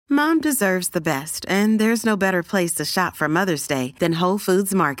Mom deserves the best, and there's no better place to shop for Mother's Day than Whole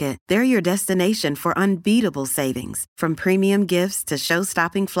Foods Market. They're your destination for unbeatable savings, from premium gifts to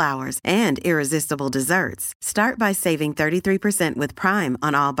show-stopping flowers and irresistible desserts. Start by saving 33% with Prime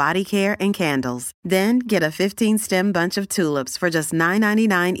on all body care and candles. Then get a 15-stem bunch of tulips for just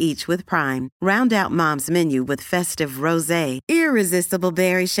 $9.99 each with Prime. Round out Mom's menu with festive rosé, irresistible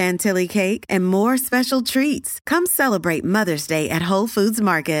berry chantilly cake, and more special treats. Come celebrate Mother's Day at Whole Foods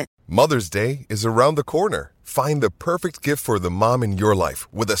Market. Mother's Day is around the corner. Find the perfect gift for the mom in your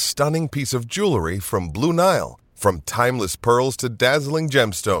life with a stunning piece of jewelry from Blue Nile. From timeless pearls to dazzling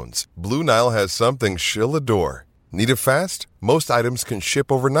gemstones, Blue Nile has something she'll adore. Need it fast? Most items can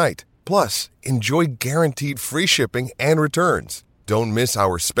ship overnight. Plus, enjoy guaranteed free shipping and returns. Don't miss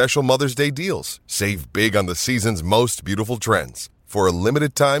our special Mother's Day deals. Save big on the season's most beautiful trends. For a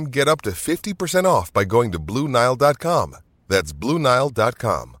limited time, get up to 50% off by going to BlueNile.com. That's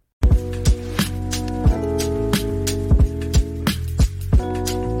BlueNile.com.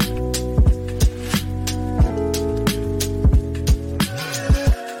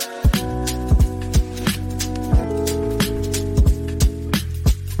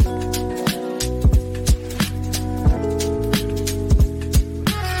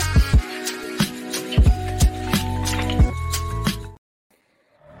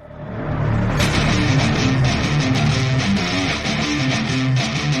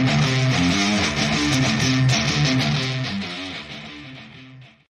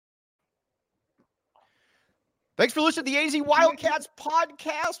 Thanks for listening to the AZ Wildcats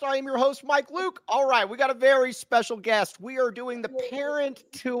Podcast. I am your host, Mike Luke. All right, we got a very special guest. We are doing the parent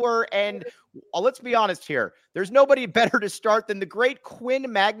tour, and let's be honest here. There's nobody better to start than the great Quinn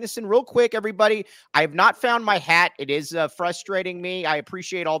Magnuson. Real quick, everybody, I have not found my hat. It is frustrating me. I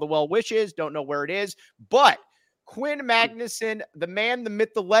appreciate all the well wishes. Don't know where it is, but Quinn Magnuson, the man, the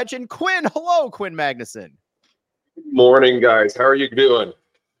myth, the legend. Quinn, hello, Quinn Magnuson. Morning, guys. How are you doing?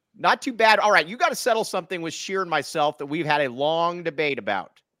 Not too bad. All right, you got to settle something with Sheer and myself that we've had a long debate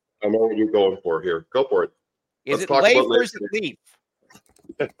about. I know what you're going for here. Go for it. Is it Leif or is it Leaf?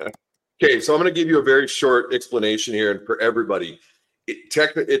 Okay, so I'm going to give you a very short explanation here, and for everybody,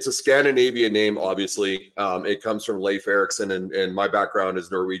 it's a Scandinavian name, obviously. It comes from Leif Erikson, and my background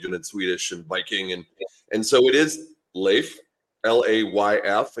is Norwegian and Swedish and Viking, and so it is Leif,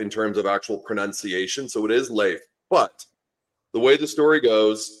 L-A-Y-F, in terms of actual pronunciation. So it is Leif, but the way the story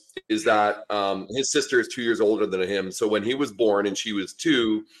goes is that his sister is 2 years older than him. So when he was born and she was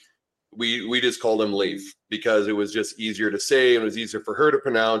 2, we just called him Leif because it was just easier to say and it was easier for her to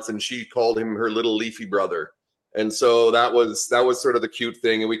pronounce. And she called him her little leafy brother. And so that was sort of the cute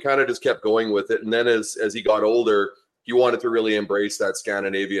thing. And we kind of just kept going with it. And then as he got older, he wanted to really embrace that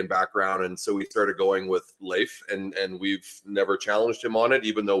Scandinavian background. And so we started going with Leif, and we've never challenged him on it,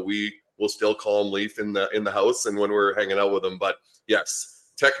 even though we will still call him Leif in the house and when we're hanging out with him. But yes,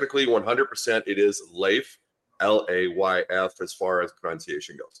 technically 100% it is Leif, L-A-Y-F, as far as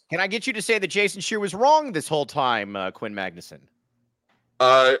pronunciation goes. Can I get you to say that Jason Shear was wrong this whole time, Quinn Magnuson?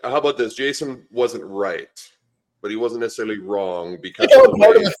 How about this? Jason wasn't right, but he wasn't necessarily wrong because of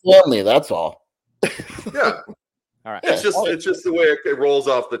part of the family, that's all. Yeah. All right. It's just the way it rolls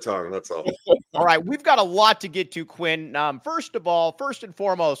off the tongue. That's all. All right. We've got a lot to get to, Quinn. First and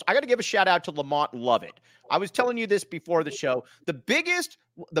foremost, I got to give a shout out to Lamont Lovett. I was telling you this before the show. The biggest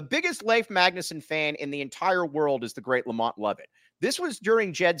Leif Magnuson fan in the entire world is the great Lamont Lovett. This was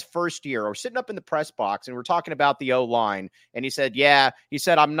during Jed's first year. We're sitting up in the press box and we're talking about the O-line. And he said,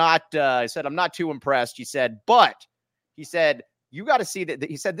 I'm not too impressed. He said, you got to see that.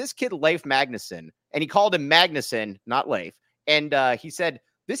 He said, this kid, Leif Magnuson, and he called him Magnuson, not Leif. And he said,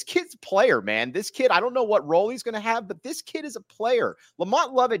 this kid's a player, man. This kid, I don't know what role he's going to have, but this kid is a player.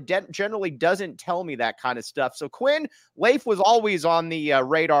 Lamont Lovett generally doesn't tell me that kind of stuff. So Quinn, Leif was always on the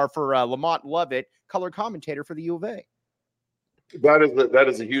radar for Lamont Lovett, color commentator for the U of A. That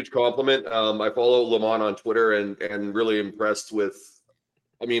is a huge compliment. I follow Lamont on Twitter and really impressed with,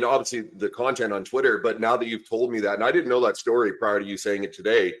 obviously the content on Twitter, but now that you've told me that, and I didn't know that story prior to you saying it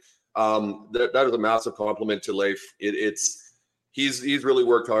today, that is a massive compliment to Leif. He's really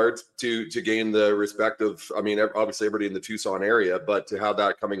worked hard to gain the respect of, obviously everybody in the Tucson area, but to have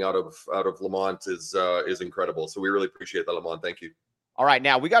that coming out of Lamont is incredible. So we really appreciate that, Lamont. Thank you. All right,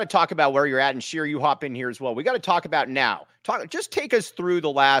 now we got to talk about where you're at, and Sheer, you hop in here as well. We got to talk about now. Just take us through the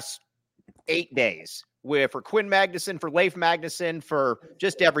last 8 days. For Quinn Magnuson, for Leif Magnuson, for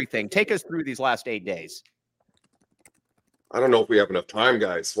just everything. Take us through these last 8 days. I don't know if we have enough time,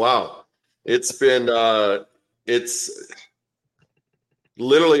 guys. Wow. It's been,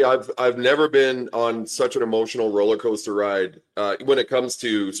 Literally, I've never been on such an emotional roller coaster ride when it comes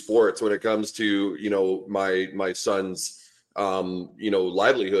to sports, when it comes to, my son's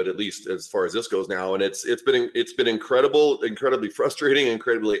livelihood, at least as far as this goes now. And it's been incredibly frustrating,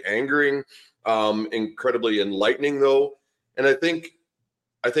 incredibly angering, incredibly enlightening though. And I think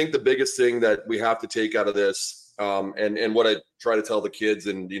the biggest thing that we have to take out of this, and what I try to tell the kids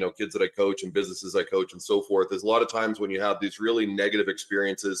and, kids that I coach and businesses I coach and so forth, is a lot of times when you have these really negative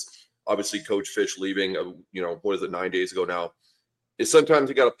experiences, obviously Coach Fish leaving, 9 days ago now, is sometimes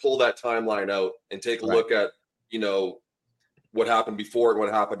you got to pull that timeline out and take a look at, what happened before and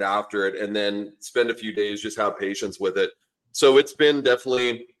what happened after it, and then spend a few days, just have patience with it. So it's been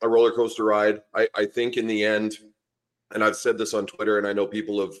definitely a roller coaster ride. I think in the end, and I've said this on Twitter, and I know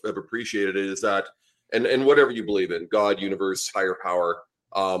people have appreciated it, is that, and whatever you believe in, God, universe, higher power,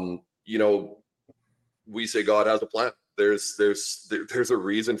 we say God has a plan. There's a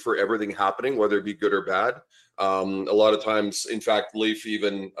reason for everything happening, whether it be good or bad. A lot of times, in fact, Leaf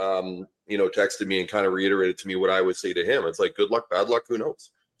even, texted me and kind of reiterated to me what I would say to him. It's like, good luck, bad luck, who knows?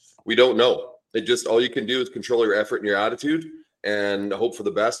 We don't know. All you can do is control your effort and your attitude and hope for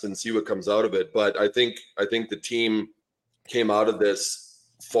the best and see what comes out of it. But I think the team came out of this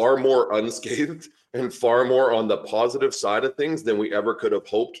far more unscathed and far more on the positive side of things than we ever could have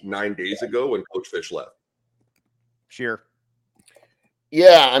hoped 9 days ago when Coach Fish left. Sure.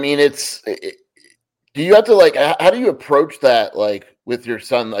 Yeah, I mean, do you have to how do you approach that with your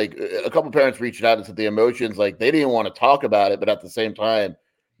son? Like, a couple of parents reached out and said the emotions, they didn't want to talk about it, but at the same time,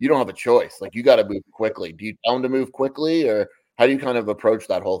 you don't have a choice. You got to move quickly. Do you tell them to move quickly, or how do you kind of approach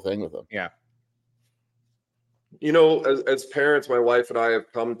that whole thing with them? Yeah. As parents, my wife and I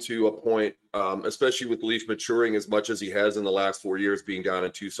have come to a point, especially with Leaf maturing as much as he has in the last 4 years being down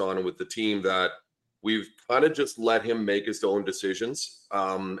in Tucson and with the team, that we've kind of just let him make his own decisions.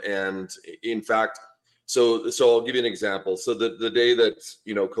 And in fact, so I'll give you an example. So the day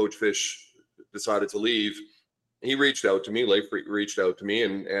that, Coach Fish decided to leave, he reached out to me, Leif reached out to me,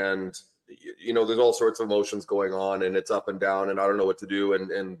 and there's all sorts of emotions going on, and it's up and down, and I don't know what to do.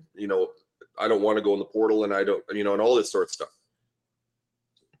 And I don't want to go in the portal, and I don't, and all this sort of stuff.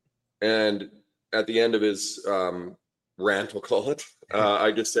 And at the end of his rant, we'll call it,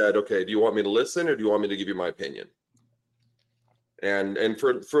 I just said, okay, do you want me to listen, or do you want me to give you my opinion? And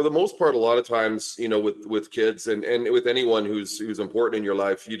for the most part, a lot of times, with kids and with anyone who's important in your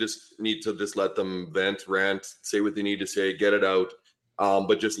life, you just need to just let them vent, rant, say what they need to say, get it out,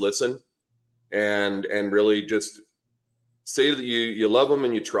 but just listen and really just say that you love them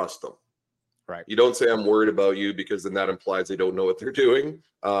and you trust them. Right. You don't say I'm worried about you, because then that implies they don't know what they're doing.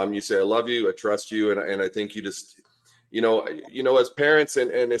 You say I love you, I trust you, and I think you just, as parents,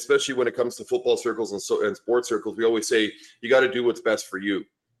 and especially when it comes to football circles and sports circles, we always say you got to do what's best for you.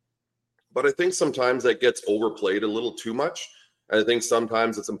 But I think sometimes that gets overplayed a little too much. And I think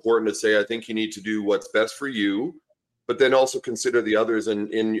sometimes it's important to say, I think you need to do what's best for you, but then also consider the others in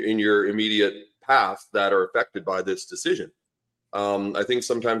your immediate path that are affected by this decision. I think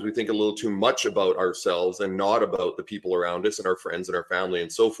sometimes we think a little too much about ourselves and not about the people around us and our friends and our family and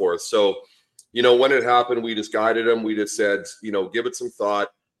so forth. So, when it happened, we just guided him. We just said, give it some thought.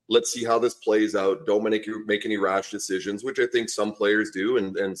 Let's see how this plays out. Don't make any rash decisions, which I think some players do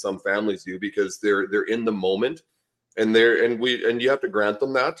and some families do, because they're in the moment, and you have to grant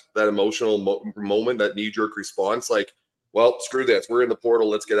them that emotional moment, that knee-jerk response, like, well, screw this, we're in the portal,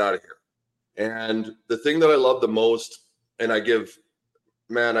 let's get out of here. And the thing that I love the most, and I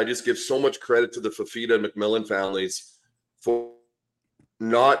just give so much credit to the Fafita and McMillan families for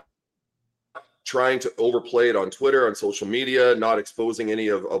not trying to overplay it on Twitter, on social media, not exposing any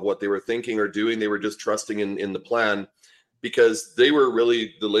of what they were thinking or doing. They were just trusting in the plan, because they were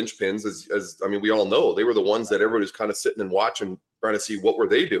really the linchpins, as I mean, we all know, they were the ones that everybody was kind of sitting and watching, trying to see what were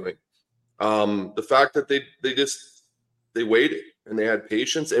they doing. The fact that they waited and they had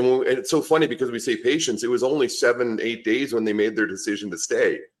patience. And it's so funny, because we say patience, it was only 7-8 days when they made their decision to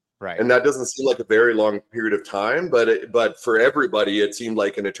stay. Right. And that doesn't seem like a very long period of time, but for everybody, it seemed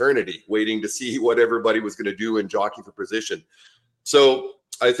like an eternity, waiting to see what everybody was going to do and jockey for position. So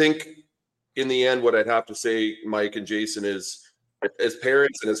I think in the end, what I'd have to say, Mike and Jason, is as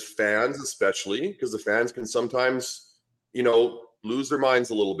parents and as fans, especially, because the fans can sometimes, lose their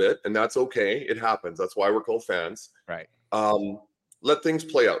minds a little bit, and that's okay. It happens. That's why we're called fans. Right. Let things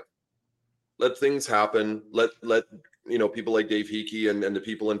play out. Let things happen. Let people like Dave Hickey and the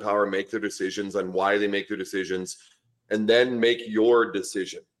people in power make their decisions on why they make their decisions, and then make your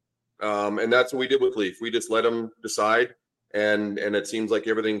decision. And that's what we did with Leaf. We just let them decide, and it seems like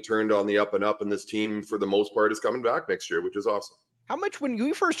everything turned on the up and up, and this team, for the most part, is coming back next year, which is awesome. How much, when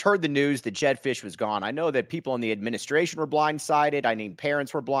you first heard the news that Jedd Fisch was gone, I know that people in the administration were blindsided. I mean,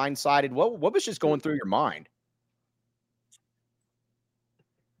 parents were blindsided. What was just going through your mind?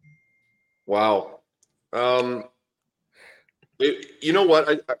 Wow. You know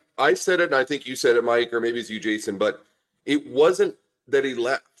what? I said it, and I think you said it, Mike, or maybe it's you, Jason, but it wasn't that he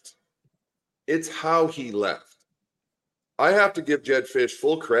left. It's how he left. I have to give Jedd Fisch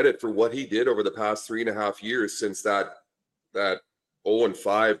full credit for what he did over the past 3.5 years since that 0-5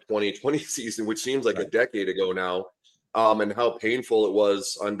 2020 season, which seems like a decade ago now, and how painful it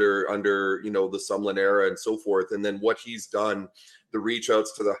was under the Sumlin era and so forth. And then what he's done, the reach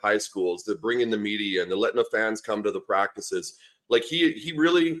outs to the high schools, the bringing the media and the letting the fans come to the practices. Like he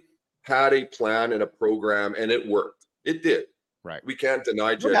really had a plan and a program, and it worked. It did. Right. We can't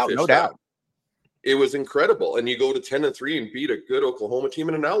deny Jedd Fisch. No doubt. It was incredible. And you go to 10-3 and beat a good Oklahoma team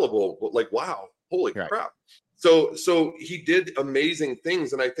in an Alamo. Like, wow, holy crap. So he did amazing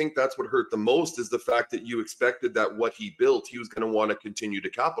things. And I think that's what hurt the most, is the fact that you expected that what he built, he was going to want to continue to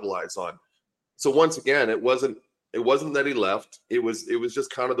capitalize on. So once again, it wasn't that he left. It was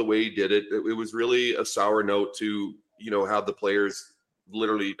just kind of the way he did it. It was really a sour note to, have the players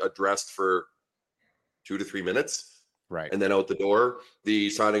literally addressed for 2 to 3 minutes. Right. And then out the door, the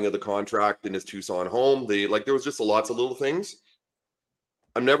signing of the contract in his Tucson home. There was just lots of little things.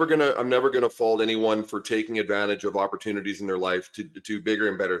 I'm never gonna fault anyone for taking advantage of opportunities in their life to do bigger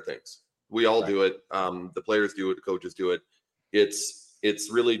and better things. We all do it. The players do it. The coaches do it. It's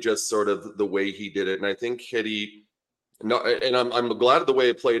really just sort of the way he did it. And I think I'm glad of the way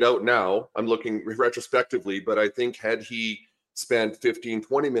it played out now. I'm looking retrospectively, but I think had he spent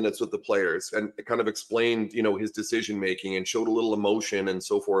 15-20 minutes with the players and kind of explained, his decision-making and showed a little emotion and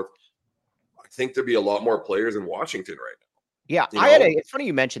so forth, I think there'd be a lot more players in Washington right now. Yeah, it's funny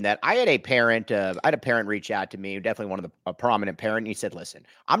you mentioned that. I had a parent reach out to me, definitely a prominent parent. And he said, listen,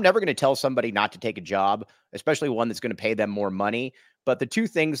 I'm never going to tell somebody not to take a job, especially one that's going to pay them more money. But the two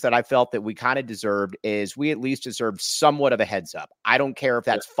things that I felt that we kind of deserved is we at least deserved somewhat of a heads up. I don't care if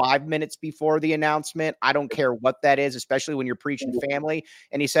that's 5 minutes before the announcement. I don't care what that is, especially when you're preaching family.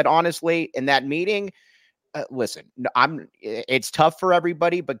 And he said, honestly, in that meeting, listen, it's tough for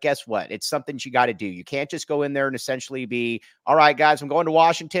everybody, but guess what? It's something you got to do. You can't just go in there and essentially be, all right, guys, I'm going to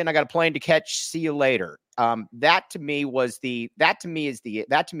Washington. I got a plane to catch. See you later. That to me is the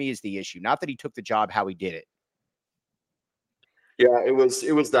issue. Not that he took the job, how he did it. Yeah, it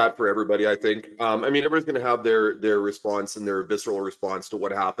was that for everybody, I think. Everybody's going to have their response and their visceral response to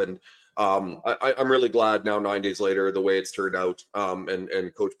what happened. I'm really glad now, 9 days later, the way it's turned out,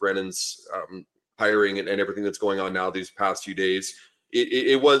 and Coach Brennan's hiring and everything that's going on now these past few days.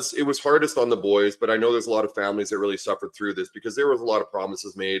 It was hardest on the boys, but I know there's a lot of families that really suffered through this because there was a lot of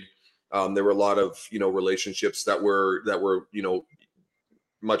promises made. There were a lot of relationships that were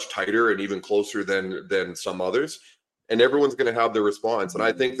much tighter and even closer than some others. And everyone's going to have their response. And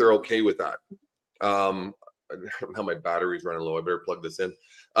I think they're okay with that. Now my battery's running low. I better plug this in.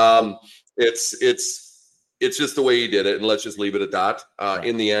 It's just the way he did it. And let's just leave it at that. Right.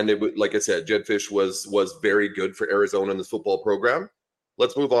 In the end, like I said, Jedd Fisch was very good for Arizona in this football program.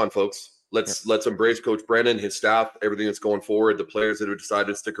 Let's move on, folks. Let's embrace Coach Brennan, his staff, everything that's going forward, the players that have decided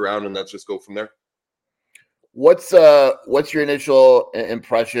to stick around, and let's just go from there. What's your initial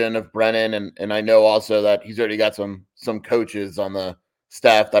impression of Brennan? And I know also that he's already got some coaches on the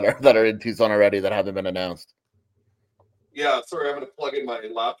staff that are in Tucson already that haven't been announced. Yeah, sorry, I'm going to plug in my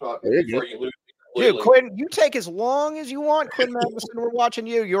laptop before you lose me. Dude, Quinn, you take as long as you want. Quinn Magnuson, we're watching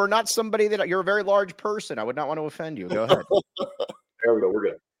you. You're not somebody you're a very large person. I would not want to offend you. Go ahead. There we go. We're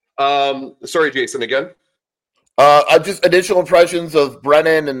good. Sorry, Jason, again. Just initial impressions of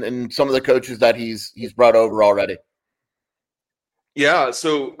Brennan and some of the coaches that he's brought over already. Yeah,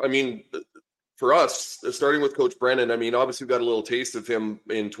 so for us, starting with Coach Brennan, obviously we got a little taste of him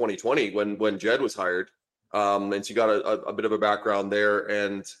in 2020 when Jedd was hired, and so you got a bit of a background there.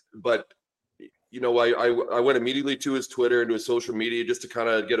 But I went immediately to his Twitter and to his social media just to kind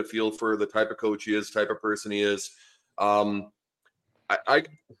of get a feel for the type of coach he is, type of person he is.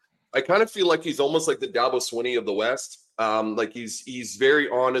 I kind of feel like he's almost like the Dabo Swinney of the West. Like he's very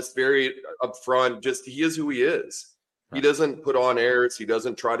honest, very upfront. Just he is who he is. Right. He doesn't put on airs. He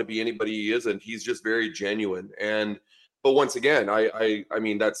doesn't try to be anybody he isn't. He's just very genuine. But once again, I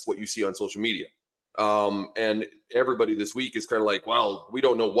mean that's what you see on social media. And everybody this week is kind of like, well, we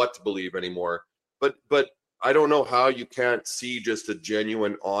don't know what to believe anymore. But I don't know how you can't see just a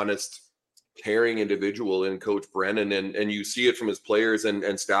genuine, honest, caring individual in Coach Brennan, and you see it from his players and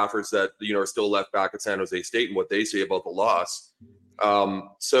staffers that are still left back at San Jose State and what they say about the loss.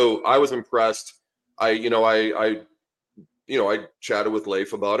 So I was impressed. I I chatted with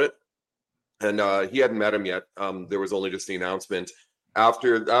Leif about it, and he hadn't met him yet. There was only just the announcement.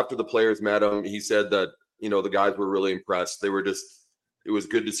 After the players met him, he said that, the guys were really impressed. It was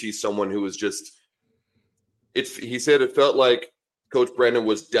good to see someone who was just, he said it felt like Coach Brennan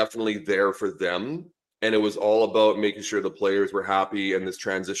was definitely there for them. And it was all about making sure the players were happy, and this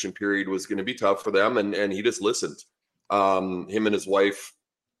transition period was going to be tough for them. And he just listened. Him and his wife,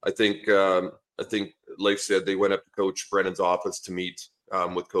 I think Leif said they went up to Coach Brennan's office to meet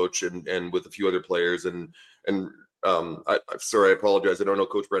with Coach and with a few other players. And I'm sorry, I apologize, I don't know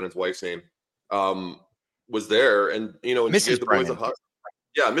Coach Brennan's wife's name. Was there, and and she gave the boys a hug.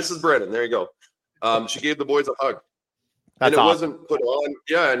 Yeah, Mrs. Brennan. There you go. She gave the boys a hug. That's and it awesome. wasn't put on.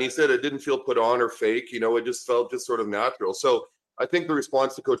 Yeah. And he said it didn't feel put on or fake. It just felt just sort of natural. So I think the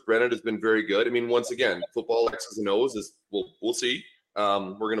response to Coach Brennan has been very good. I mean, once again, football X's and O's is we'll see.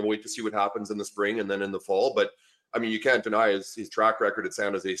 We're going to wait to see what happens in the spring and then in the fall. But I mean, you can't deny his track record at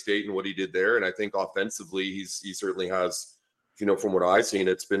San Jose State and what he did there. And I think offensively, he certainly has, from what I've seen,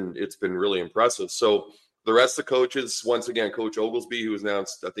 it's been really impressive. So the rest of the coaches, once again, Coach Oglesby, who was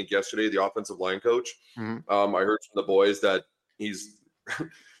announced, I think yesterday, the offensive line coach. Mm-hmm. I heard from the boys that he's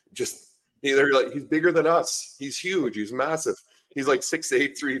just he's bigger than us. He's huge. He's massive. He's like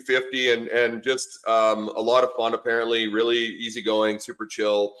 6'8", 350, and just a lot of fun. Apparently, really easygoing, super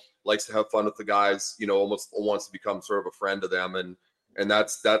chill. Likes to have fun with the guys. Almost wants to become sort of a friend to them, and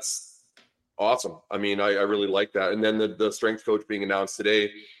that's awesome. I mean, I really like that. And then the strength coach being announced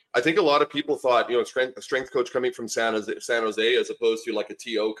today. I think a lot of people thought, a strength coach coming from San Jose as opposed to like a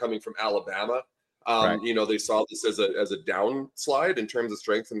TO coming from Alabama. Right. They saw this as a downslide in terms of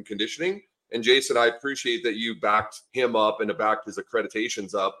strength and conditioning. And Jason, I appreciate that you backed him up and backed his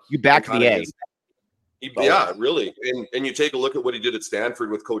accreditations up. You backed the A. Yeah, really. And you take a look at what he did at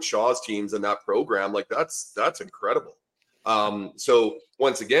Stanford with Coach Shaw's teams and that program, like that's incredible. So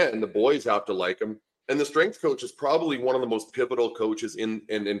once again, the boys have to like him. And the strength coach is probably one of the most pivotal coaches in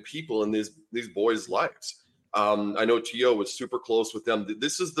people in these boys' lives. I know T.O. was super close with them.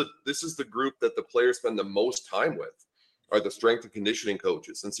 This is the group that the players spend the most time with, are the strength and conditioning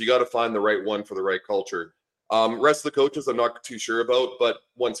coaches. And so you got to find the right one for the right culture. Rest of the coaches, I'm not too sure about. But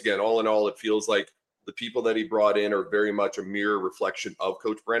once again, all in all, it feels like the people that he brought in are very much a mirror reflection of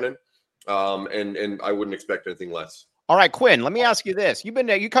Coach Brennan. And I wouldn't expect anything less. All right, Quinn, let me ask you this.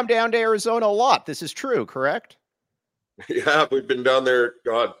 You come down to Arizona a lot. This is true, correct? Yeah, we've been down there,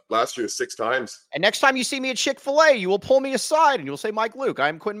 last year 6 times. And next time you see me at Chick-fil-A, you will pull me aside and you'll say, Mike Luke,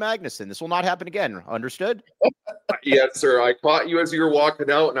 I'm Quinn Magnuson. This will not happen again. Understood? Yes, sir. I caught you as you were walking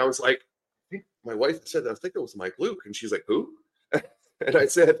out, and I was like, my wife said, I think it was Mike Luke. And she's like, who? And I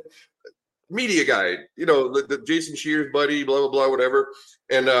said, media guy, the Jason Shears buddy, blah, blah, blah, whatever.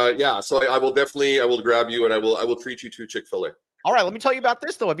 And so I will grab you and I will treat you to Chick-fil-A. All right, let me tell you about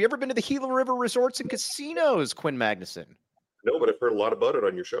this, though. Have you ever been to the Gila River Resorts and Casinos, Quinn Magnuson? No, but I've heard a lot about it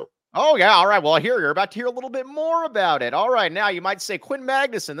on your show. Oh, yeah. All right. Well, you're about to hear a little bit more about it. All right. Now, you might say, Quinn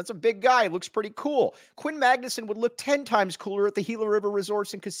Magnuson, that's a big guy. Looks pretty cool. Quinn Magnuson would look 10 times cooler at the Gila River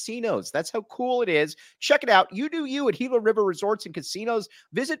Resorts and Casinos. That's how cool it is. Check it out. You do you at Gila River Resorts and Casinos.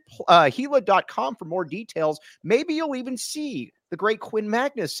 Visit Gila.com for more details. Maybe you'll even see the great Quinn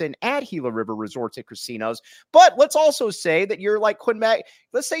Magnuson at Gila River Resorts and Casinos. But let's also say that you're like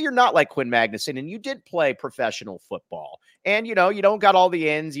let's say you're not like Quinn Magnuson and you did play professional football. And, you don't got all the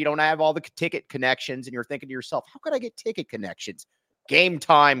ins, you don't have all the ticket connections, and you're thinking to yourself, how could I get ticket connections? Game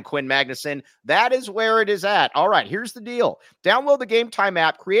Time, Quinn Magnuson. That is where it is at. All right, here's the deal. Download the Game Time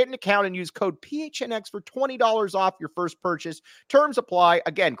app, create an account, and use code PHNX for $20 off your first purchase. Terms apply.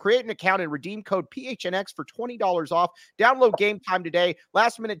 Again, create an account and redeem code PHNX for $20 off. Download Game Time today.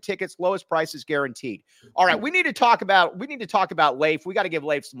 Last-minute tickets, lowest prices guaranteed. All right, we need to talk about Leif. We got to give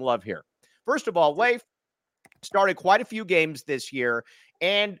Leif some love here. First of all, Leif started quite a few games this year,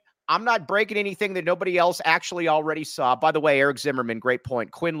 and I'm not breaking anything that nobody else actually already saw. By the way, Eric Zimmerman, great point.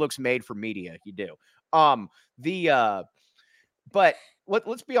 Quinn looks made for media. You do. But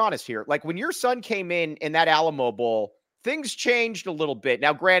let's be honest here. Like when your son came in that Alamo Bowl, things changed a little bit.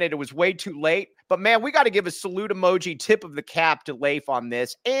 Now, granted, it was way too late, but man, we got to give a salute emoji, tip of the cap to Leif on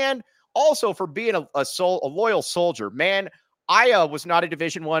this. And also for being a loyal soldier, man. I was not a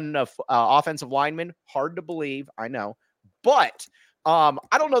Division I offensive lineman. Hard to believe, I know. But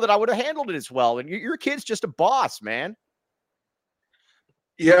I don't know that I would have handled it as well. And your kid's just a boss, man.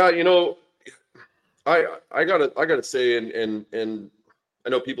 Yeah, I gotta say, and I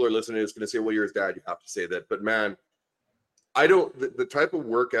know people are listening is going to say, well, you're his dad, you have to say that. But man, the type of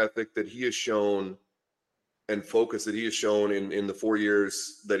work ethic that he has shown and focus that he has shown in the 4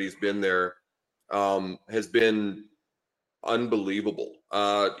 years that he's been there has been unbelievable.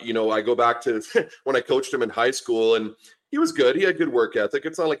 I go back to when I coached him in high school, and he was good. He had good work ethic.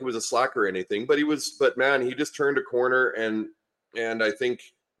 It's not like he was a slacker or anything, but man, he just turned a corner. And I think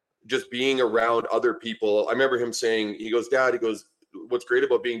just being around other people, I remember him saying, he goes, Dad, what's great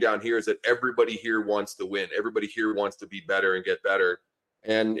about being down here is that everybody here wants to win. Everybody here wants to be better and get better.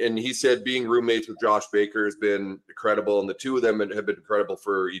 And he said being roommates with Josh Baker has been incredible. And the two of them have been incredible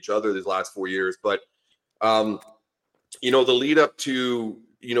for each other these last 4 years. But, the lead up to,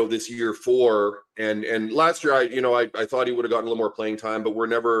 this year 4 and last year, I thought he would have gotten a little more playing time, but we're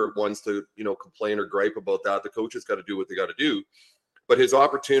never ones to, complain or gripe about that. The coaches got to do what they got to do. But his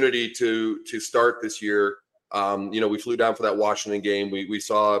opportunity to start this year, we flew down for that Washington game. We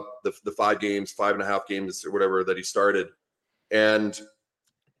saw the 5.5 games or whatever that he started. And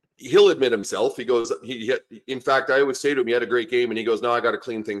he'll admit himself. He goes, in fact, I always say to him, he had a great game. And he goes, no, I got to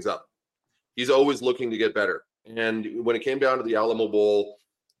clean things up. He's always looking to get better. And when it came down to the Alamo Bowl,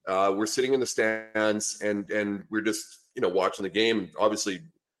 we're sitting in the stands and we're just, watching the game. Obviously,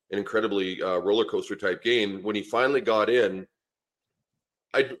 an incredibly roller coaster type game. When he finally got in,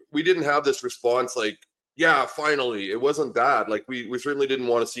 we didn't have this response like, yeah, finally. It wasn't that. Like we certainly didn't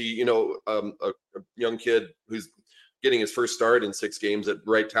want to see, a young kid who's getting his first start in 6 games at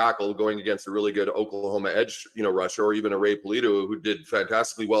right tackle going against a really good Oklahoma edge, rusher, or even a Ray Polito who did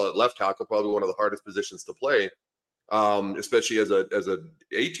fantastically well at left tackle, probably one of the hardest positions to play, especially as a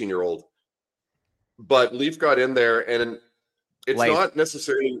 18-year-old. But Leaf got in there, and it's not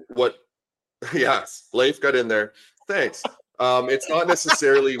necessarily what – yes, Leif got in there. Thanks. It's not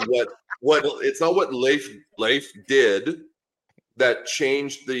necessarily it's not what Leif did that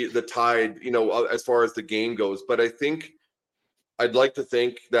changed the tide, as far as the game goes. But I think I'd like to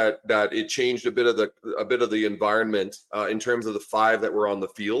think that it changed a bit of the environment in terms of the 5 that were on the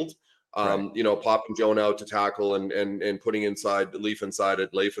field. Right. Popping Joan out to tackle and putting Leif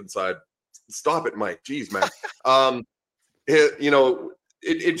inside. Stop it, Mike. Jeez, man.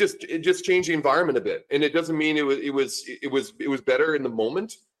 It just changed the environment a bit, and it doesn't mean it was better in the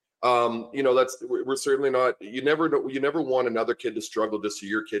moment. We're certainly not. You never want another kid to struggle just so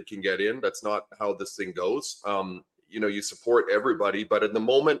your kid can get in. That's not how this thing goes. You support everybody, but in the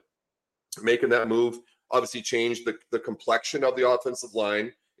moment, making that move obviously changed the complexion of the offensive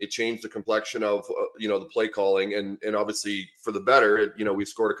line. It changed the complexion of the play calling, and obviously for the better. We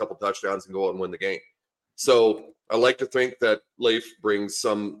scored a couple touchdowns and go out and win the game. So I like to think that Leif brings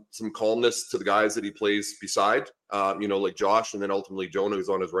some calmness to the guys that he plays beside, like Josh, and then ultimately Jonah, who's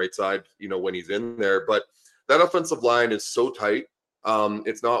on his right side, when he's in there. But that offensive line is so tight.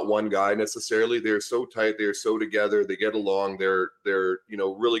 It's not one guy necessarily. They're so tight. They're so together. They get along. They're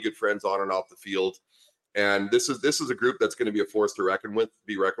really good friends on and off the field. And this is a group that's going to be a force to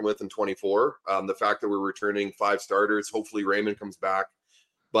be reckoned with in 24. The fact that we're returning 5 starters, hopefully Raymond comes back.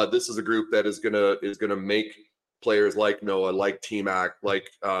 But this is a group that is gonna make players like Noah, like T-Mac,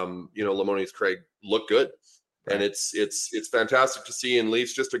 like Lamonius Craig look good, right. And it's fantastic to see. And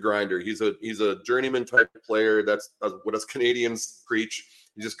Leaf's just a grinder. He's a journeyman type of player. That's what us Canadians preach.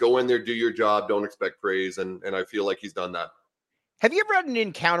 You just go in there, do your job, don't expect praise, and I feel like he's done that. Have you ever had an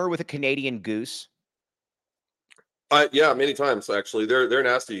encounter with a Canadian goose? Yeah, many times actually. They're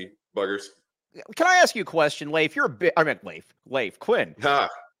nasty buggers. Can I ask you a question, Leif? Leif, Quinn. Ah.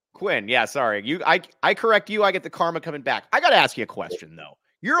 Quinn, yeah, sorry. I correct you. I get the karma coming back. I got to ask you a question, though.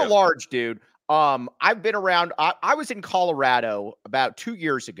 You're a large dude. I've been around. I was in Colorado about 2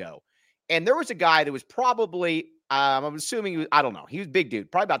 years ago, and there was a guy that was probably, I'm assuming, I don't know. He was a big dude,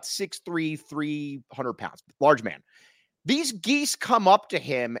 probably about 6'3", 300 pounds, large man. These geese come up to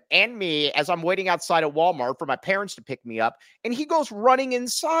him and me as I'm waiting outside of Walmart for my parents to pick me up, and he goes running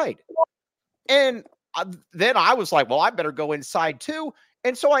inside. And then I was like, well, I better go inside too.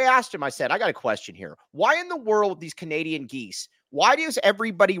 And so I asked him, I said, I got a question here. Why in the world these Canadian geese, why does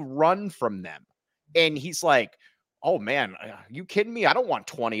everybody run from them? And he's like, oh man, are you kidding me? I don't want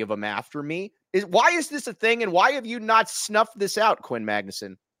 20 of them after me. Why is this a thing? And why have you not snuffed this out, Quinn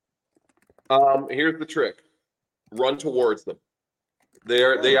Magnuson? Here's the trick. Run towards them.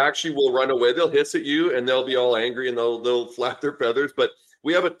 They actually will run away. They'll hiss at you and they'll be all angry and they'll flap their feathers. But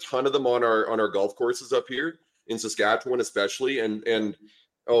we have a ton of them on our golf courses up here in Saskatchewan, especially. And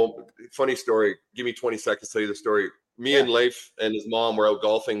funny story. Give me 20 seconds to tell you the story. Me and Leif and his mom were out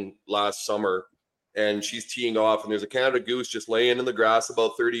golfing last summer, and she's teeing off, and there's a Canada goose just laying in the grass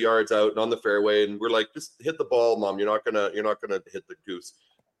about 30 yards out and on the fairway. And we're like, just hit the ball, Mom. You're not gonna hit the goose.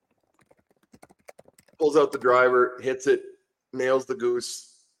 Pulls out the driver, hits it, nails the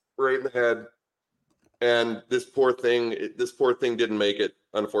goose right in the head. and this poor thing didn't make it,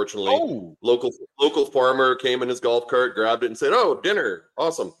 unfortunately. Oh, Local farmer came in his golf cart, grabbed it, and said, "Oh, dinner,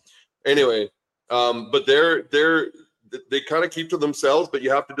 awesome." Anyway, but they kind of keep to themselves, but you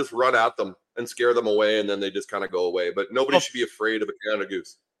have to just run at them and scare them away, and then they just kind of go away. But nobody should be afraid of a Canada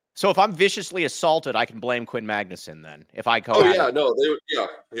goose. so if I'm viciously assaulted, I can blame Quinn Magnuson then. If I go,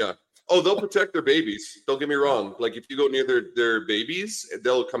 yeah. Oh, they'll protect their babies. Don't get me wrong. Like if you go near their babies,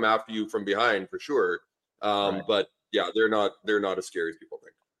 they'll come after you from behind for sure. Right. But yeah, they're not as scary as people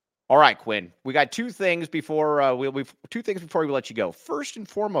think. All right, Quinn. We got two things before we let you go. First and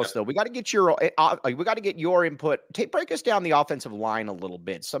foremost, though, we got to get your input. Break us down the offensive line a little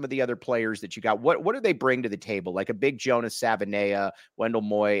bit. Some of the other players that you got. What do they bring to the table? Like a big Jonas Savaiinaea, Wendell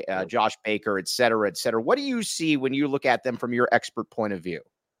Moy, Josh Baker, et cetera, et cetera. What do you see when you look at them from your expert point of view?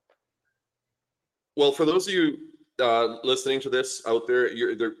 Well, for those of you listening to this out there,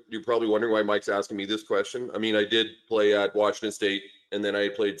 you're probably wondering why Mike's asking me this question. I mean, I did play at Washington State, and then I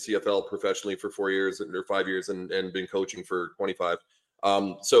played CFL professionally for 4 years or 5 years, and been coaching for 25.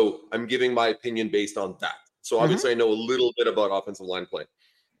 So I'm giving my opinion based on that. So obviously I know a little bit about offensive line play.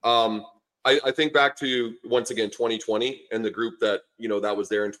 I think back to, once again, 2020 and the group that was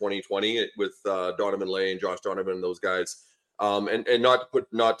there in 2020 with Donovan Lay and Josh Donovan and those guys. And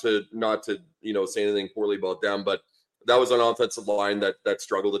not to say anything poorly about them, but that was an offensive line that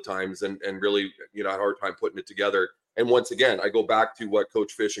struggled at times and really had a hard time putting it together. And once again, I go back to what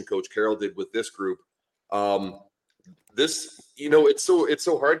Coach Fish and Coach Carroll did with this group. It's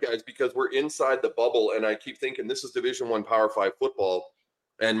so hard, guys, because we're inside the bubble, and I keep thinking this is Division I Power 5 football,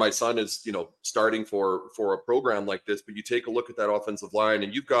 and my son is starting for a program like this. But you take a look at that offensive line,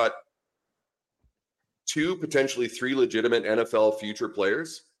 and you've got 2, potentially 3 legitimate NFL future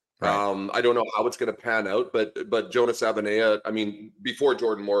players. Right. I don't know how it's going to pan out, but Jonas Savaiinaea, I mean, before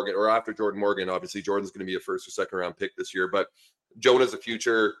Jordan Morgan or after Jordan Morgan, obviously Jordan's going to be a first or second round pick this year, but Jonah's a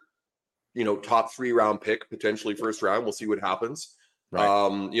future, top 3 round pick, potentially first round. We'll see what happens. Right.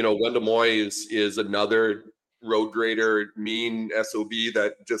 Wendell Moy is another road grader, mean SOB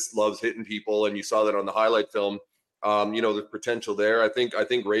that just loves hitting people. And you saw that on the highlight film. The potential there. I think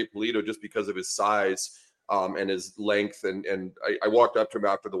Ray Polito, just because of his size and his length, and I walked up to him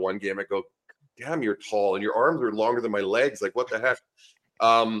after the one game. I go, "Damn, you're tall, and your arms are longer than my legs. Like, what the heck?"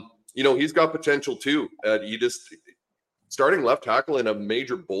 He's got potential too. You just starting left tackle in a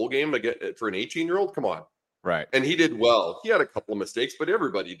major bowl game again for an 18-year-old. Come on, right? And he did well. He had a couple of mistakes, but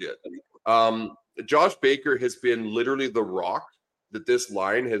everybody did. Josh Baker has been literally the rock that this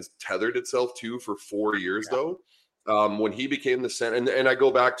line has tethered itself to for 4 years, though. When he became the center, and I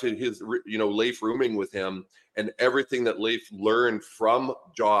go back to his, Leif rooming with him, and everything that Leif learned from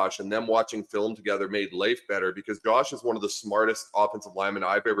Josh and them watching film together made Leif better, because Josh is one of the smartest offensive linemen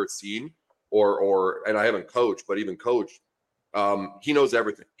I've ever seen, and I haven't coached, but even coached. He knows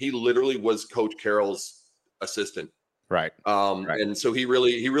everything. He literally was Coach Carroll's assistant. Right. And so he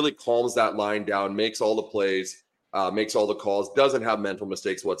really calms that line down, makes all the plays, makes all the calls, doesn't have mental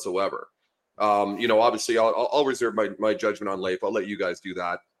mistakes whatsoever. Obviously I'll reserve my judgment on Leif. I'll let you guys do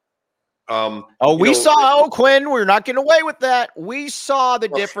that. Quinn, we're not getting away with that. We saw the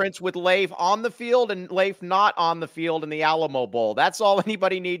difference with Leif on the field and Leif not on the field in the Alamo Bowl. That's all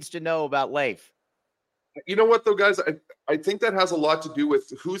anybody needs to know about Leif. You know what, though, guys? I think that has a lot to do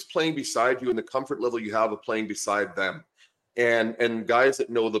with who's playing beside you and the comfort level you have of playing beside them, and guys that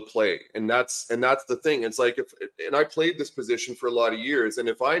know the play. And that's the thing. It's like, and I played this position for a lot of years, and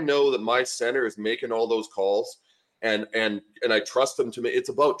if I know that my center is making all those calls and I trust them to make, it's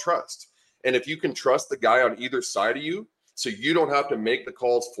about trust. And if you can trust the guy on either side of you, so you don't have to make the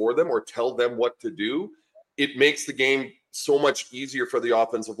calls for them or tell them what to do, it makes the game so much easier for the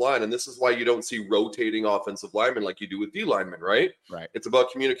offensive line. And this is why you don't see rotating offensive linemen like you do with D linemen, right? Right. It's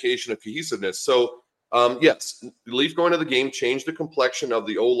about communication and cohesiveness. So yes, Leaf going to the game changed the complexion of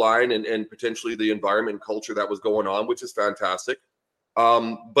the O-line and potentially the environment and culture that was going on, which is fantastic.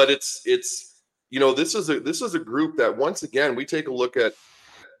 But it's this is a group that, once again, we take a look at,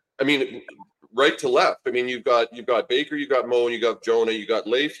 I mean, right to left. I mean, you've got Baker, you got Mo, and you got Jonah, you got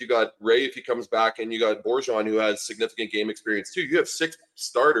Leif, you got Ray if he comes back, and you got Borjan, who has significant game experience too. You have 6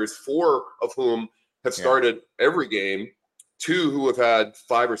 starters, 4 of whom have started every game, 2 who have had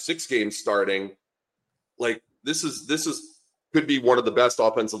 5 or 6 games starting. Like, this could be one of the best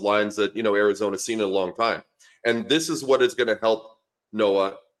offensive lines that Arizona's seen in a long time. And this is what is going to help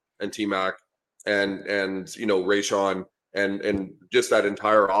Noah and T-Mac and Rayshawn and just that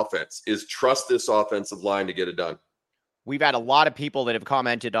entire offense, is trust this offensive line to get it done. We've had a lot of people that have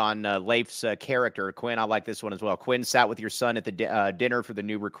commented on Leif's character. Quinn, I like this one as well. Quinn sat with your son at the dinner for the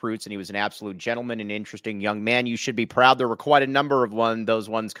new recruits, and he was an absolute gentleman and interesting young man. You should be proud. There were quite a number of those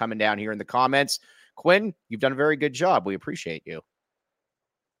ones coming down here in the comments. Quinn, you've done a very good job. We appreciate you.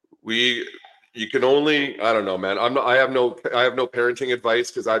 You can only, I don't know, man. I have no parenting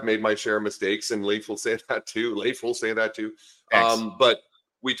advice because I've made my share of mistakes, and Leif will say that too. But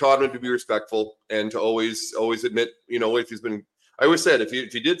we taught him to be respectful and to always admit, if he's been, I always said, if you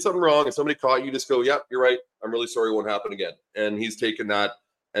did something wrong and somebody caught you, just go, yeah, you're right. I'm really sorry. It won't happen again. And he's taken that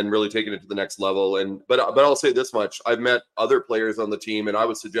and really taken it to the next level. But I'll say this much. I've met other players on the team, and I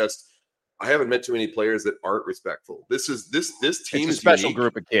would suggest I haven't met too many players that aren't respectful. This team it's a is special unique.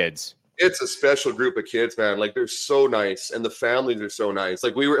 Group of kids. It's a special group of kids, man. Like, they're so nice, and the families are so nice.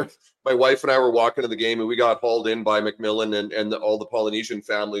 Like, my wife and I were walking to the game, and we got hauled in by McMillan and all the Polynesian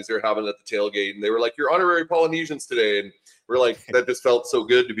families they're having at the tailgate, and they were like, "You're honorary Polynesians today," and we're like, that just felt so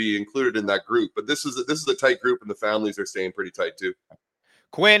good to be included in that group. But this is a tight group, and the families are staying pretty tight too.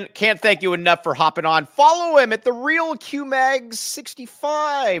 Quinn, can't thank you enough for hopping on. Follow him at the Real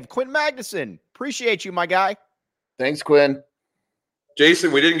QMag65. Quinn Magnuson, appreciate you, my guy. Thanks, Quinn.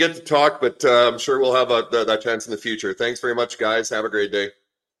 Jason, we didn't get to talk, but I'm sure we'll have that chance in the future. Thanks very much, guys. Have a great day.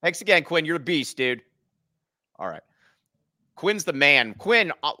 Thanks again, Quinn. You're a beast, dude. All right. Quinn's the man.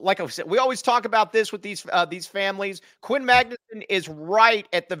 Quinn, like I said, we always talk about this with these families. Quinn Magnuson is right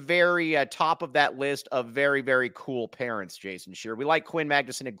at the very top of that list of very, very cool parents, Jason Shearer. We like Quinn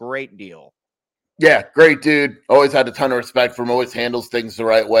Magnuson a great deal. Yeah, great dude. Always had a ton of respect for him. Always handles things the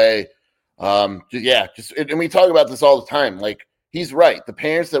right way. And we talk about this all the time. Like, he's right. The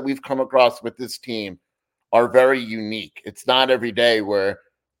parents that we've come across with this team are very unique. It's not every day where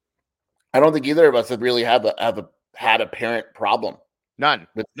I don't think either of us have really had a parent problem. None.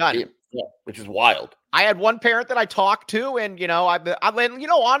 Yeah, which is wild. I had one parent that I talked to, and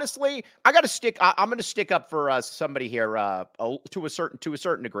honestly, I'm going to stick up for somebody here to a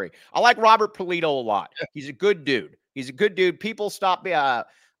certain degree. I like Robert Polito a lot. He's a good dude. People stop me. I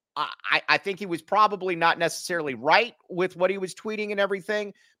think he was probably not necessarily right with what he was tweeting and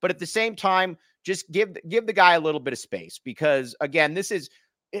everything, but at the same time, just give the guy a little bit of space, because again, this is,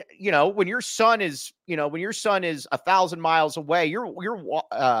 when your son is 1,000 miles away, your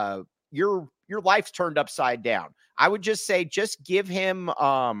life's turned upside down. I would just say, just give him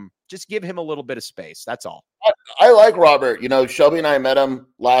a little bit of space. That's all. I like Robert. Shelby and I met him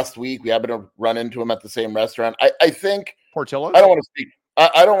last week. We happened to run into him at the same restaurant. I think Portillo's.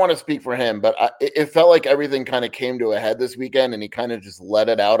 I don't want to speak for him, but it felt like everything kind of came to a head this weekend, and he kind of just let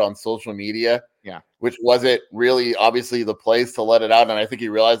it out on social media. Yeah. Which wasn't really obviously the place to let it out. And I think he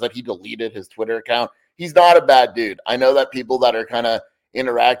realized that he deleted his Twitter account. He's not a bad dude. I know that people that are kind of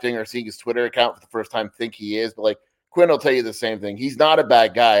interacting or seeing his Twitter account for the first time think he is, but like, Quinn will tell you the same thing. He's not a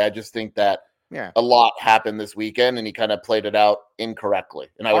bad guy. I just think that a lot happened this weekend, and he kind of played it out incorrectly.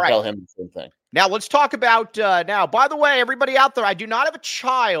 And I would tell him the same thing. Now let's talk about now. By the way, everybody out there, I do not have a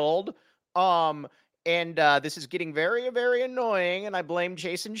child. And this is getting very, very annoying, and I blame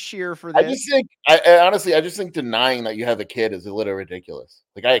Jason Shearer for this. I just think denying that you have a kid is a little ridiculous.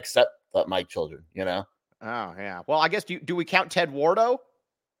 Like, I accept that my children, Oh, yeah. Well, I guess, do we count Ted Wardo?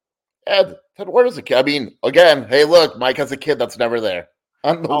 Yeah, Ted Wardo's a kid. I mean, again, hey, look, Mike has a kid that's never there.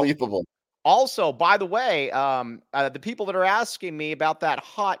 Unbelievable. Also, by the way, the people that are asking me about that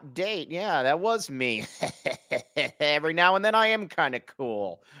hot date, yeah, that was me. Every now and then I am kind of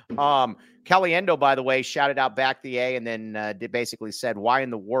cool. Caliendo, by the way, shouted out back the A, and then basically said, "Why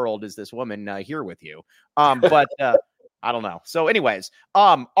in the world is this woman here with you?" But I don't know. So anyways,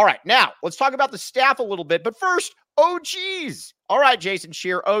 all right, now let's talk about the staff a little bit. But first, OGs. All right, Jason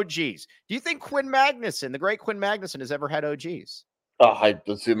Shearer, OGs. Do you think Quinn Magnuson, the great Quinn Magnuson, has ever had OGs? I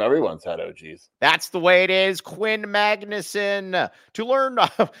assume everyone's had OGs. That's the way it is. Quinn Magnuson. To learn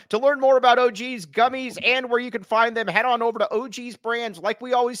more about OGs, gummies, and where you can find them, head on over to OGs Brands. Like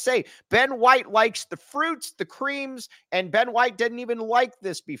we always say, Ben White likes the fruits, the creams, and Ben White didn't even like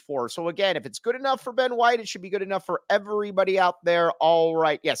this before. So again, if it's good enough for Ben White, it should be good enough for everybody out there. All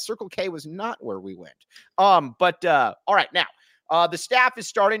right. Yes, Circle K was not where we went. All right, now. The staff is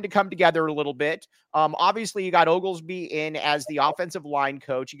starting to come together a little bit. Obviously, you got Oglesby in as the offensive line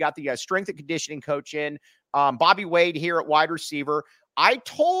coach. You got the strength and conditioning coach in. Bobby Wade here at wide receiver. I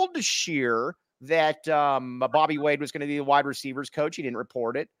told Shearer that Bobby Wade was going to be the wide receivers coach. He didn't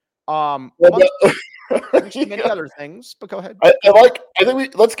report it. Many other things, but go ahead.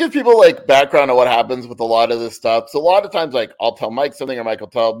 Let's give people like background on what happens with a lot of this stuff. So a lot of times, like, I'll tell Mike something, or Mike will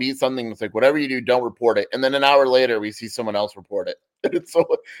tell me something. It's like, whatever you do, don't report it. And then an hour later, we see someone else report it.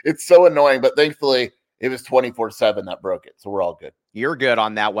 It's so annoying. But thankfully, it was 24/7 that broke it. So we're all good. You're good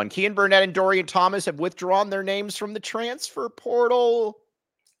on that one. Quinn Burnett and Dorian Thomas have withdrawn their names from the transfer portal.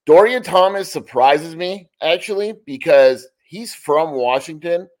 Dorian Thomas surprises me, actually, because he's from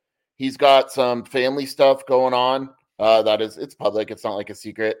Washington. He's got some family stuff going on. It's public. It's not like a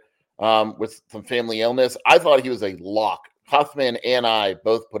secret. With some family illness. I thought he was a lock. Huffman and I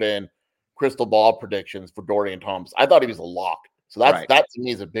both put in crystal ball predictions for Dorian Thomas. I thought he was a lock. So that to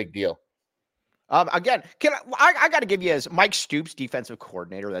me is a big deal. Again, I got to give you as Mike Stoops, defensive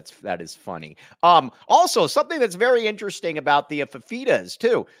coordinator. That is funny. Also, something that's very interesting about the Fafitas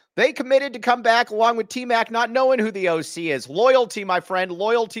too. They committed to come back along with T-Mac, not knowing who the OC is. Loyalty, my friend.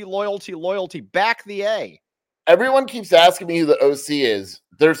 Loyalty. Back the A. Everyone keeps asking me who the OC is.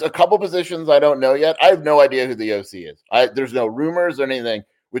 There's a couple positions I don't know yet. I have no idea who the OC is. There's no rumors or anything,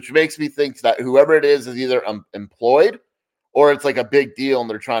 which makes me think that whoever it is either employed or it's like a big deal and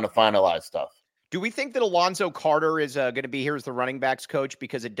they're trying to finalize stuff. Do we think that Alonzo Carter is going to be here as the running backs coach?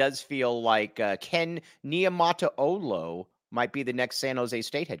 Because it does feel like Ken Niumatalolo might be the next San Jose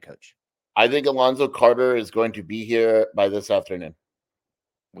State head coach. I think Alonzo Carter is going to be here by this afternoon.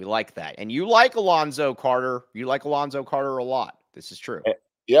 We like that. And you like Alonzo Carter. You like Alonzo Carter a lot. This is true.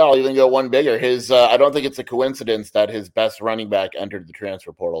 Yeah, I'll even go one bigger. I don't think it's a coincidence that his best running back entered the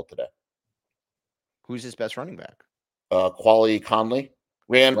transfer portal today. Who's his best running back? Quali Conley.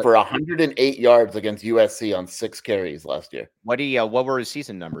 Ran for 108 yards against USC on 6 carries last year. What were his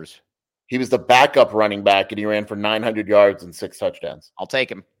season numbers? He was the backup running back, and he ran for 900 yards and 6 touchdowns. I'll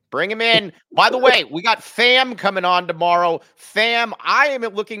take him. Bring him in. By the way, we got Fam coming on tomorrow. Fam, I am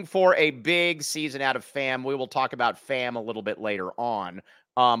looking for a big season out of Fam. We will talk about Fam a little bit later on.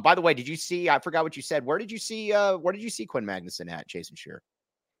 By the way, did you see? I forgot what you said. Where did you see Quinn Magnuson at, Jason Shearer?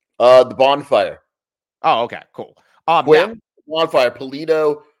 The bonfire. Oh, okay, cool. Quinn bonfire,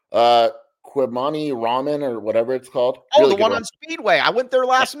 Polito, Quimani Ramen or whatever it's called. Oh, really the one on Speedway. I went there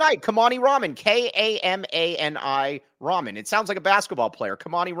last night. Kamani Ramen, Kamani Ramen. It sounds like a basketball player.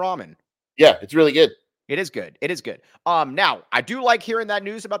 Kamani Ramen. Yeah, it's really good. It is good. It is good. Now I do like hearing that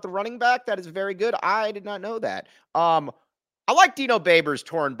news about the running back. That is very good. I did not know that. I like Dino Babers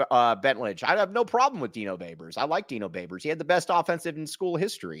torn Bentledge. I have no problem with Dino Babers. I like Dino Babers. He had the best offensive in school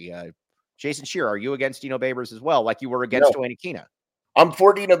history. Jason Shearer, are you against Dino Babers as well, like you were against Dwayne Aquina? I'm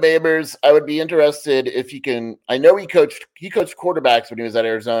for Dino Babers. I would be interested if he can. I know he coached quarterbacks when he was at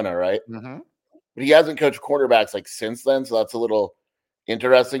Arizona, right? Mm-hmm. But he hasn't coached quarterbacks like since then, so that's a little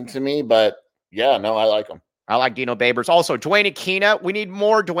interesting to me. But yeah, no, I like him. I like Dino Babers. Also, Dwayne Aquina. We need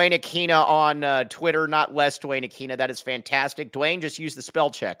more Dwayne Aquina on Twitter, not less Dwayne Aquina. That is fantastic. Dwayne, just use the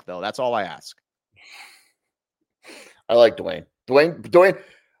spell check, though. That's all I ask. I like Dwayne. Dwayne.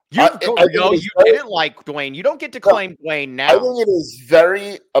 You didn't like Dwayne. You don't get to claim Dwayne now. I think it is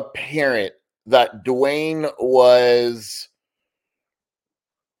very apparent that Dwayne was,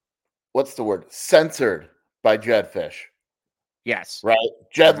 censored by Jed Fish. Yes. Right?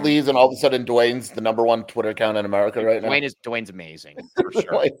 Jed leaves, and all of a sudden Dwayne's the number one Twitter account in America right now. Dwayne's amazing, for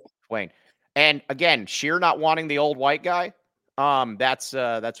sure. Dwayne. And again, Sheer not wanting the old white guy. That's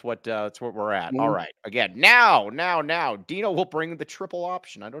what we're at. All right. Again, now, Dino will bring the triple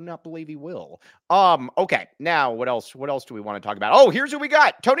option. I do not believe he will. Okay. Now, what else do we want to talk about? Oh, here's who we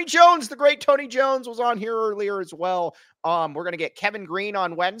got. Tony Jones, the great Tony Jones was on here earlier as well. We're going to get Kevin Green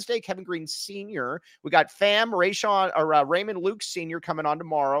on Wednesday, Kevin Green Sr. We got Raymond Luke Sr. coming on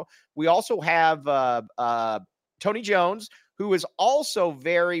tomorrow. We also have, Tony Jones, who is also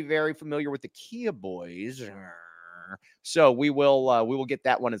very, very familiar with the Kia Boys. So we will get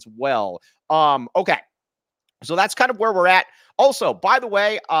that one as well. Okay. So that's kind of where we're at. Also, by the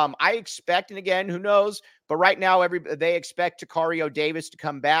way, I expect, and again, who knows, but right now they expect Takario Davis to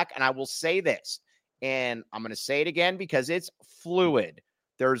come back. And I will say this, and I'm going to say it again because it's fluid.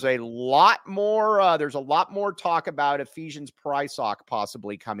 There's a lot more talk about Ephesians Prysock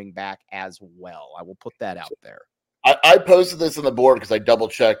possibly coming back as well. I will put that out there. I posted this on the board because I double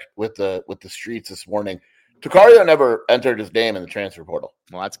checked with the streets this morning. Takario never entered his name in the transfer portal.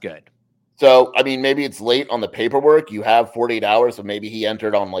 Well, that's good. So, I mean, maybe it's late on the paperwork. You have 48 hours, so maybe he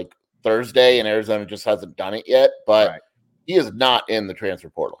entered on like Thursday and Arizona just hasn't done it yet. But he is not in the transfer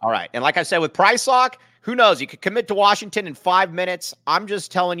portal. All right. And like I said, with Prysock, who knows? You could commit to Washington in 5 minutes. I'm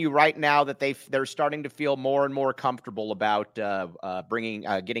just telling you right now that they're starting to feel more and more comfortable about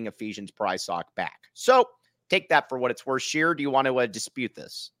getting Ephesians Prysock back. So take that for what it's worth. Sheer, do you want to dispute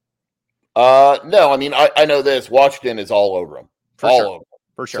this? No, I mean, I know this. Washington is all over him.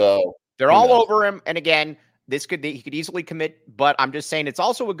 For sure. So, they're all over him. And again, he could easily commit, but I'm just saying it's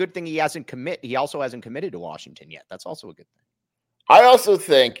also a good thing he also hasn't committed to Washington yet. That's also a good thing. I also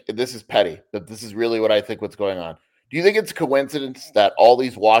think, and this is petty, but this is really what I think what's going on. Do you think it's a coincidence that all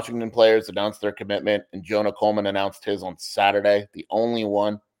these Washington players announced their commitment and Jonah Coleman announced his on Saturday, the only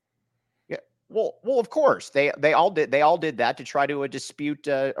one? Yeah. Well, of course they all did. They all did that to try to dispute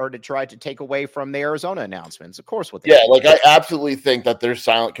or to try to take away from the Arizona announcements. Of course, what they did. Like I absolutely think that there's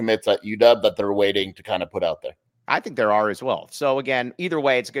silent commits at UW that they're waiting to kind of put out there. I think there are as well. So again, either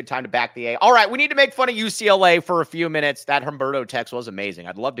way, it's a good time to back the A. All right, we need to make fun of UCLA for a few minutes. That Humberto text was amazing.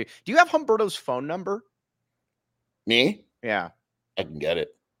 I'd love to. Do you have Humberto's phone number? Me? Yeah. I can get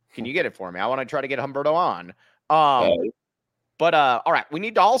it. Can you get it for me? I want to try to get Humberto on. But all right, we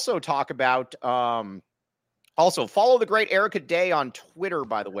need to also talk about also follow the great Erica Day on Twitter,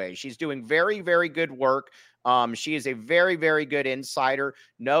 by the way. She's doing very, very good work. She is a very, very good insider,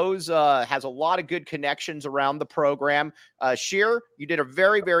 knows, has a lot of good connections around the program. Sheer, you did a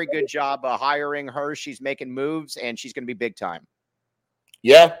very, very good job hiring her. She's making moves and she's going to be big time.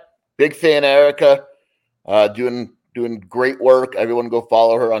 Yeah. Big fan, Erica. Doing great work. Everyone go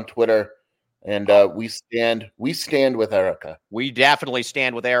follow her on Twitter. And we stand with Erica. We definitely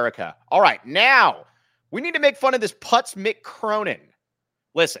stand with Erica. All right. Now we need to make fun of this Putz Mick Cronin.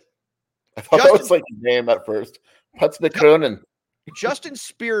 Listen. I thought that was like a name at first. Putz Mick Cronin. Justin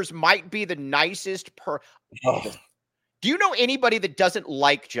Spears might be the nicest Do you know anybody that doesn't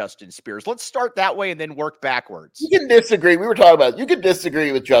like Justin Spears? Let's start that way and then work backwards. You can disagree. We were talking about you can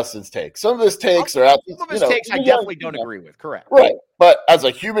disagree with Justin's takes. Some of his takes are some of his takes I definitely don't agree with. Correct. Right. But as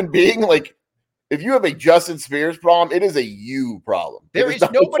a human being, like if you have a Justin Spears problem, it is a you problem. There is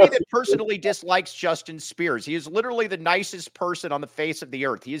nobody that personally dislikes Justin Spears. He is literally the nicest person on the face of the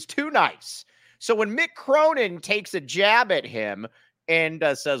earth. He is too nice. So when Mick Cronin takes a jab at him and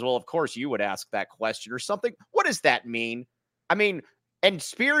says, well, of course you would ask that question or something, what does that mean? I mean, and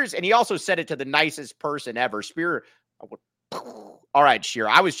Spears, and he also said it to the nicest person ever. Spears, all right, Sheer.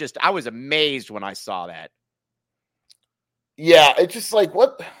 I was amazed when I saw that. Yeah, it's just like,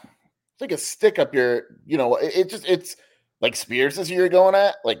 what? Like a stick up your, it's like Spears is who you're going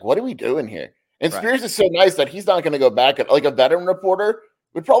at. Like, what are we doing here? And right. Spears is so nice that he's not going to go back at like a veteran reporter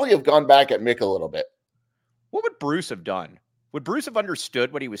would probably have gone back at Mick a little bit. What would Bruce have done? Would Bruce have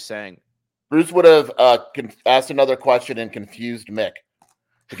understood what he was saying? Bruce would have asked another question and confused Mick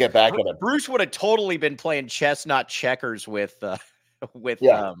to get back at him. Bruce would have totally been playing chess, not checkers with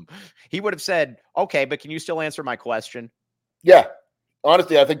he would have said, okay, but can you still answer my question? Yeah.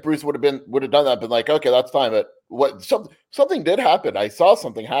 Honestly, I think Bruce would have done that, been like, okay, that's fine. But something did happen. I saw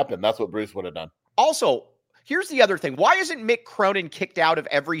something happen. That's what Bruce would have done. Also, here's the other thing. Why isn't Mick Cronin kicked out of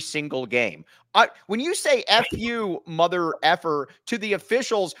every single game? When you say F you, mother effer, to the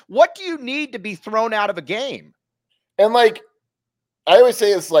officials, what do you need to be thrown out of a game? And like, I always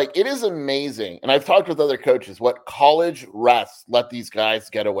say it's like, it is amazing. And I've talked with other coaches, what college refs let these guys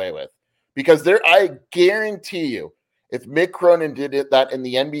get away with. Because I guarantee you, if Mick Cronin did that in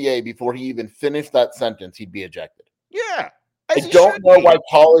the NBA before he even finished that sentence, he'd be ejected. Yeah. I don't know why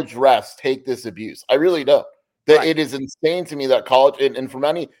college refs take this abuse. I really don't. It is insane to me that college, and for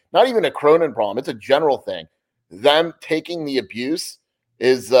many, not even a Cronin problem, it's a general thing. Them taking the abuse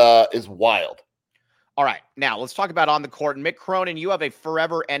is wild. All right, now let's talk about on the court. And Mick Cronin, you have a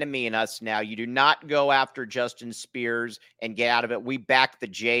forever enemy in us now. You do not go after Justin Spears and get out of it. We back the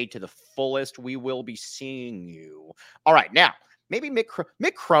J to the fullest. We will be seeing you. All right, now, maybe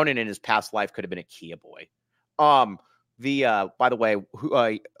Mick Cronin in his past life could have been a Kia boy. By the way,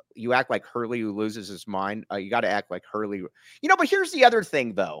 you act like Hurley who loses his mind. You got to act like Hurley. But here's the other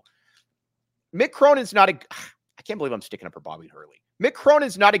thing, though. Mick Cronin's not I can't believe I'm sticking up for Bobby Hurley. Mick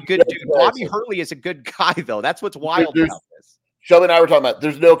Cronin's not a good dude. Bobby Hurley is a good guy, though. That's what's wild about this. Shelby and I were talking about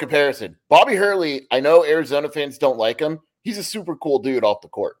there's no comparison. Bobby Hurley, I know Arizona fans don't like him. He's a super cool dude off the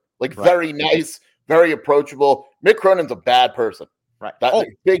court. Like, very nice, very approachable. Mick Cronin's a bad person. Right. That's a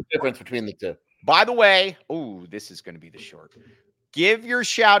big difference between the two. By the way, this is going to be the short. Give your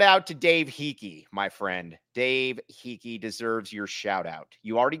shout out to Dave Hickey, my friend. Dave Hickey deserves your shout out.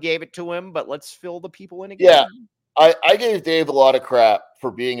 You already gave it to him, but let's fill the people in again. Yeah. I gave Dave a lot of crap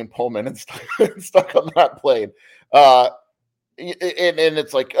for being in Pullman and stuck on that plane. And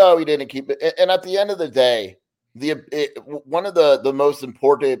it's like, oh, he didn't keep it. And at the end of the day, one of the most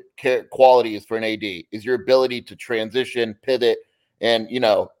important qualities for an AD is your ability to transition, pivot. And,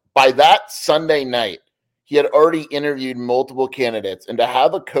 by that Sunday night, he had already interviewed multiple candidates. And to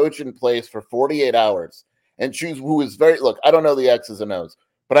have a coach in place for 48 hours and choose who is I don't know the X's and O's.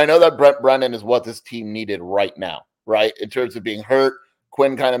 But I know that Brent Brennan is what this team needed right now, right? In terms of being hurt.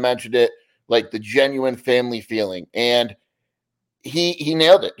 Quinn kind of mentioned it, like the genuine family feeling. And he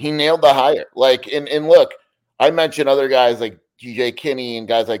nailed it. He nailed the hire. Like, and look, I mentioned other guys like DJ Kinney and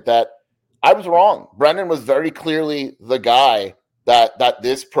guys like that. I was wrong. Brennan was very clearly the guy that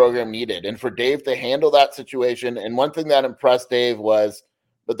this program needed. And for Dave to handle that situation, and one thing that impressed me with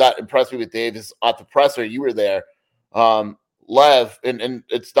Dave is at the presser, you were there. Lev, and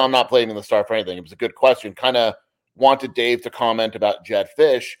I'm not blaming the star for anything. It was a good question. Kind of wanted Dave to comment about Jed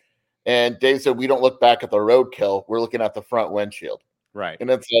Fish. And Dave said, we don't look back at the roadkill. We're looking at the front windshield. Right. And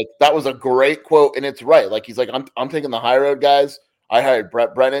it's like, that was a great quote. And it's right. Like, he's like, I'm taking the high road, guys. I hired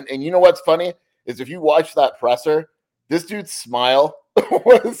Brent Brennan. And you know what's funny is if you watch that presser, this dude's smile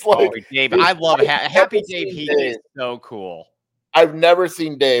was like, Dave, I love Happy Dave. He is so cool. I've never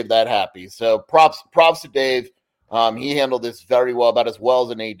seen Dave that happy. So props to Dave. He handled this very well, about as well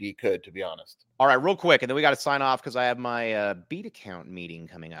as an AD could, to be honest. All right, real quick, and then we got to sign off because I have my beat account meeting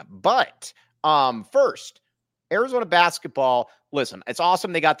coming up. But first, Arizona basketball, listen, it's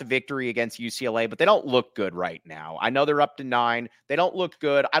awesome they got the victory against UCLA, but they don't look good right now. I know they're up to 9. They don't look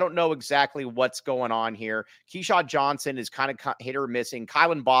good. I don't know exactly what's going on here. Keyshawn Johnson is kind of hit or missing.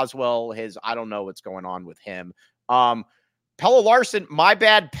 Kylan Boswell I don't know what's going on with him. Pella Larson, my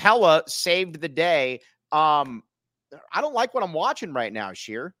bad, Pella saved the day. I don't like what I'm watching right now,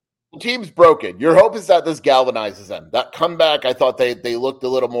 Sheer. The team's broken. Your hope is that this galvanizes them. That comeback, I thought they looked a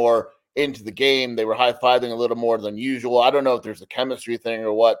little more into the game. They were high-fiving a little more than usual. I don't know if there's a chemistry thing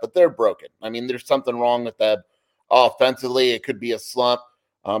or what, but they're broken. I mean, there's something wrong with them offensively. It could be a slump.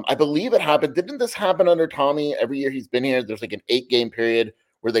 I believe it happened. Didn't this happen under Tommy? Every year he's been here, there's like an 8-game period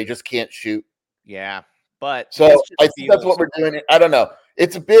where they just can't shoot. Yeah, but so I think that's what we're doing. I don't know.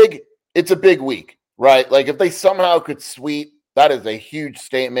 It's a big week, right? Like if they somehow could sweep, that is a huge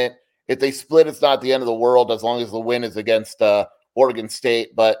statement. If they split, it's not the end of the world as long as the win is against Oregon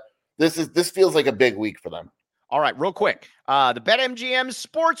State. But this feels like a big week for them. All right, real quick. The BetMGM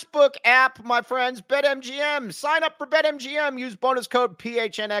Sportsbook app, my friends, BetMGM. Sign up for BetMGM. Use bonus code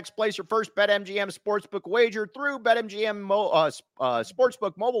PHNX. Place your first BetMGM Sportsbook wager through BetMGM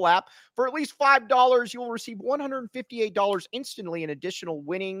Sportsbook mobile app. For at least $5, you will receive $158 instantly in additional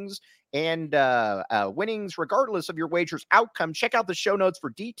winnings and winnings regardless of your wager's outcome. Check out the show notes for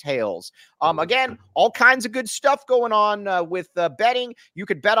details. Again, all kinds of good stuff going on with betting. You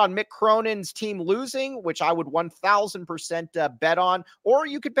could bet on Mick Cronin's team losing, which I would 1,000% bet on, or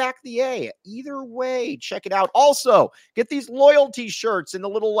you could back the A. Either way, check it out. Also, get these loyalty shirts in the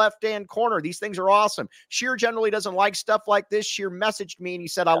little left-hand corner. These things are awesome. Sheer generally doesn't like stuff like this. Sheer messaged me and he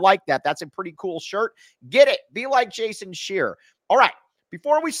said, I like that. That's a pretty cool shirt. Get it. Be like Jason Sheer. All right.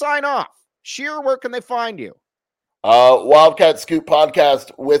 Before we sign off, Sheer, where can they find you? Wildcat Scoop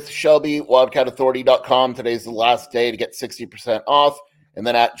Podcast with Shelby, wildcatauthority.com. Today's the last day to get 60% off. And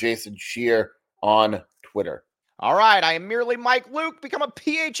then at Jason Sheer on Twitter. All right. I am merely Mike Luke. Become a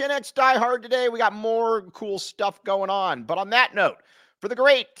PHNX diehard today. We got more cool stuff going on. But on that note, for the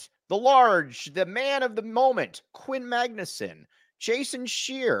great, the large, the man of the moment, Quinn Magnuson, Jason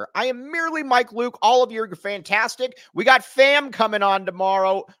Sheer, I am merely Mike Luke. All of you are fantastic. We got fam coming on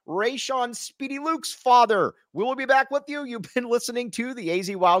tomorrow. Rayshawn Speedy Luke's father. We will be back with you. You've been listening to the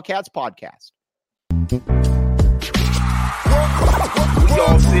AZ Wildcats Podcast. We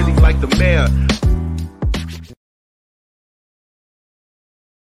all silly like the mayor.